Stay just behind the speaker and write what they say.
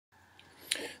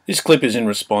This clip is in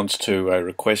response to a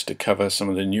request to cover some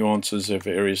of the nuances of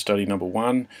area study number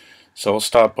 1. So I'll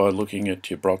start by looking at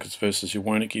your Broca's versus your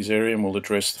Wernike's area, and we'll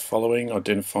address the following: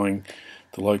 identifying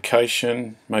the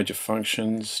location, major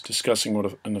functions, discussing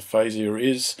what an aphasia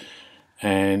is,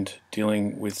 and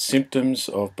dealing with symptoms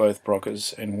of both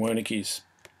Broca's and Wernike's.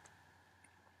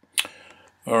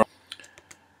 Alright.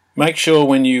 Make sure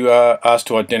when you are asked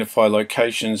to identify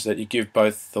locations that you give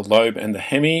both the lobe and the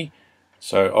hemi.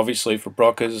 So obviously for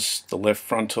Broca's, the left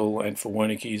frontal, and for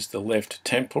Wernike's, the left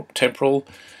temporal.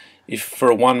 If for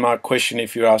a 1-mark question,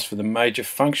 if you're asked for the major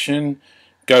function,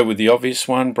 go with the obvious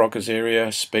one: Broca's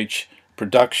area, speech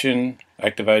production,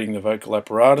 activating the vocal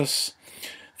apparatus.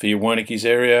 For your Wernike's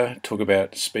area, talk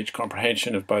about speech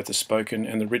comprehension of both the spoken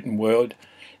and the written word.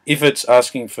 If it's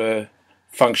asking for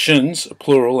functions, a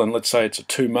plural, and let's say it's a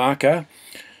 2-marker,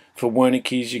 for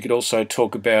Wernike's you could also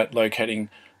talk about locating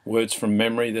words from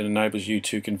memory that enables you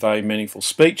to convey meaningful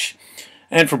speech.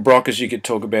 And for Broca's you could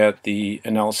talk about the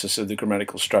analysis of the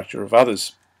grammatical structure of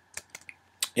others.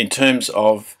 In terms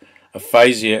of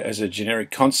aphasia as a generic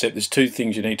concept, there's 2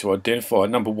 things you need to identify.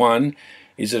 Number 1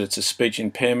 is that it's a speech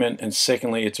impairment, and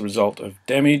secondly it's a result of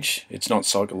damage. It's not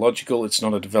psychological, it's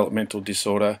not a developmental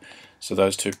disorder, so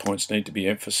those 2 points need to be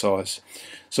emphasised.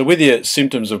 So with your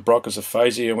symptoms of Broca's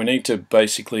aphasia, we need to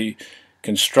basically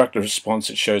construct a response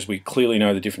that shows we clearly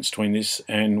know the difference between this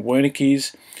and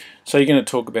Wernike's. So you're going to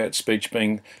talk about speech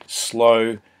being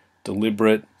slow,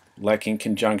 deliberate, lacking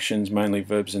conjunctions, mainly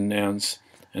verbs and nouns,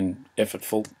 and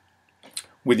effortful.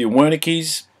 With your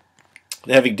Wernike's,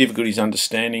 they're having difficulties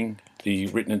understanding the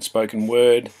written and spoken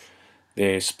word.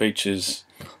 Their speech is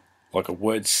like a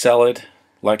word salad,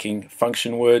 lacking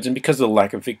function words, and because of the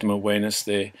lack of victim awareness,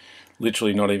 they're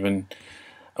literally not even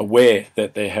aware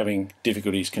that they're having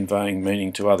difficulties conveying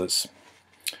meaning to others.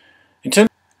 In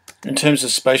terms of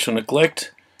spatial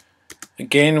neglect,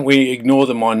 again, we ignore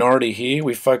the minority here.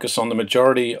 We focus on the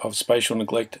majority of spatial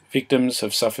neglect victims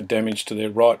have suffered damage to their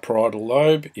right parietal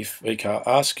lobe. If VCE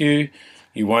asks you,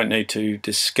 you won't need to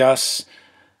discuss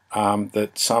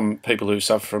that some people who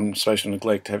suffer from spatial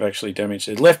neglect have actually damaged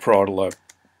their left parietal lobe.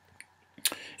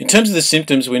 In terms of the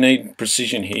symptoms, we need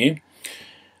precision here.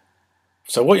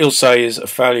 So what you'll say is a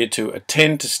failure to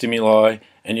attend to stimuli,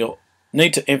 and you'll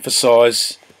need to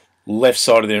emphasise left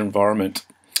side of their environment.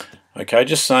 Okay,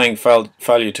 just saying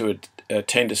failure to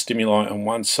attend to stimuli on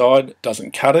one side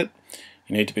doesn't cut it.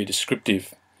 You need to be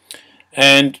descriptive.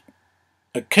 And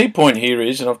a key point here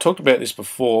is, and I've talked about this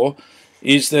before,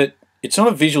 is that it's not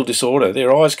a visual disorder.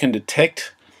 Their eyes can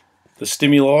detect the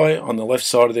stimuli on the left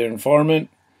side of their environment.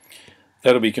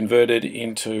 That'll be converted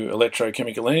into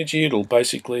electrochemical energy. It'll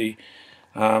basically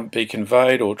be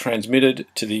conveyed or transmitted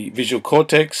to the visual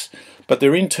cortex, but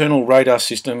their internal radar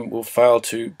system will fail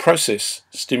to process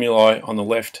stimuli on the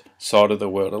left side of the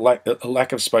world, a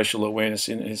lack of spatial awareness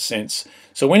in a sense.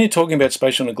 So when you're talking about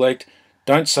spatial neglect,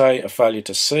 don't say a failure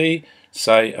to see,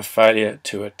 say a failure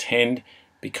to attend,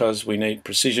 because we need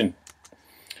precision.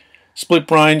 Split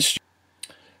brain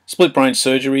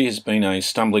surgery has been a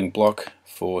stumbling block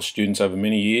for students over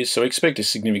many years, so expect a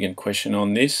significant question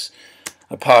on this.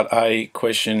 A Part A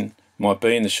question might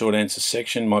be in the short answer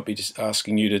section, might be just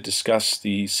asking you to discuss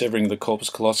the severing of the corpus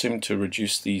callosum to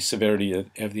reduce the severity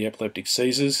of the epileptic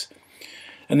seizures.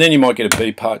 And then you might get a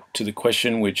B part to the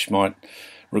question, which might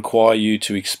require you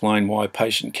to explain why a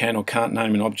patient can or can't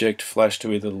name an object flashed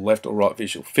to either the left or right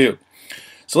visual field.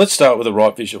 So let's start with the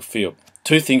right visual field.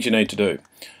 2 things you need to do.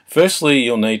 Firstly,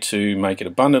 you'll need to make it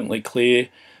abundantly clear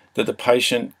that the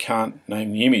patient can't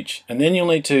name the image, and then you'll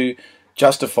need to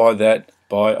justify that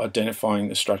by identifying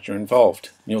the structure involved.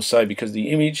 And you'll say because the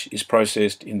image is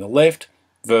processed in the left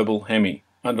verbal hemi,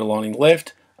 underlining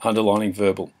left, underlining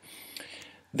verbal.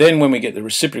 Then when we get the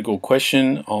reciprocal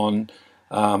question on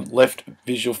left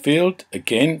visual field,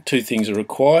 again 2 things are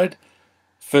required.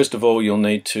 First of all, you'll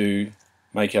need to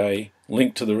make a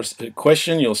link to the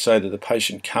question. You'll say that the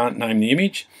patient can't name the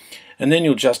image, and then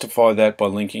you'll justify that by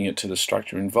linking it to the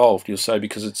structure involved. You'll say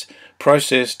because it's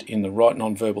processed in the right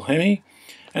non-verbal hemi,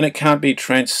 and it can't be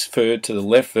transferred to the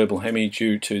left verbal hemi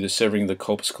due to the severing of the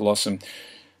corpus callosum.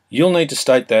 You'll need to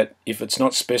state that if it's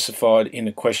not specified in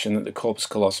the question that the corpus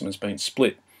callosum has been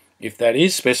split. If that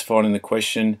is specified in the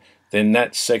question, then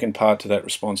that second part to that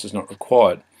response is not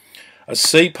required. A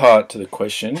C part to the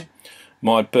question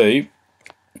might be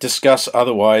discuss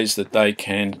other ways that they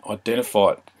can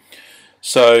identify it.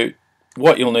 So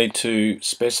what you'll need to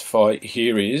specify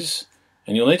here is,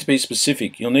 and you'll need to be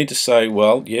specific, you'll need to say,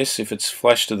 well, yes, if it's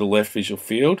flashed to the left visual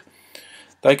field,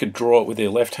 they could draw it with their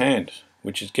left hand,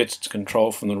 which gets its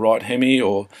control from the right hemi,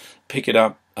 or pick it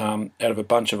up out of a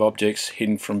bunch of objects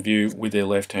hidden from view with their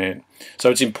left hand. So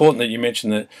it's important that you mention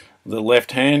that the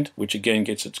left hand, which again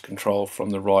gets its control from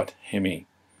the right hemi.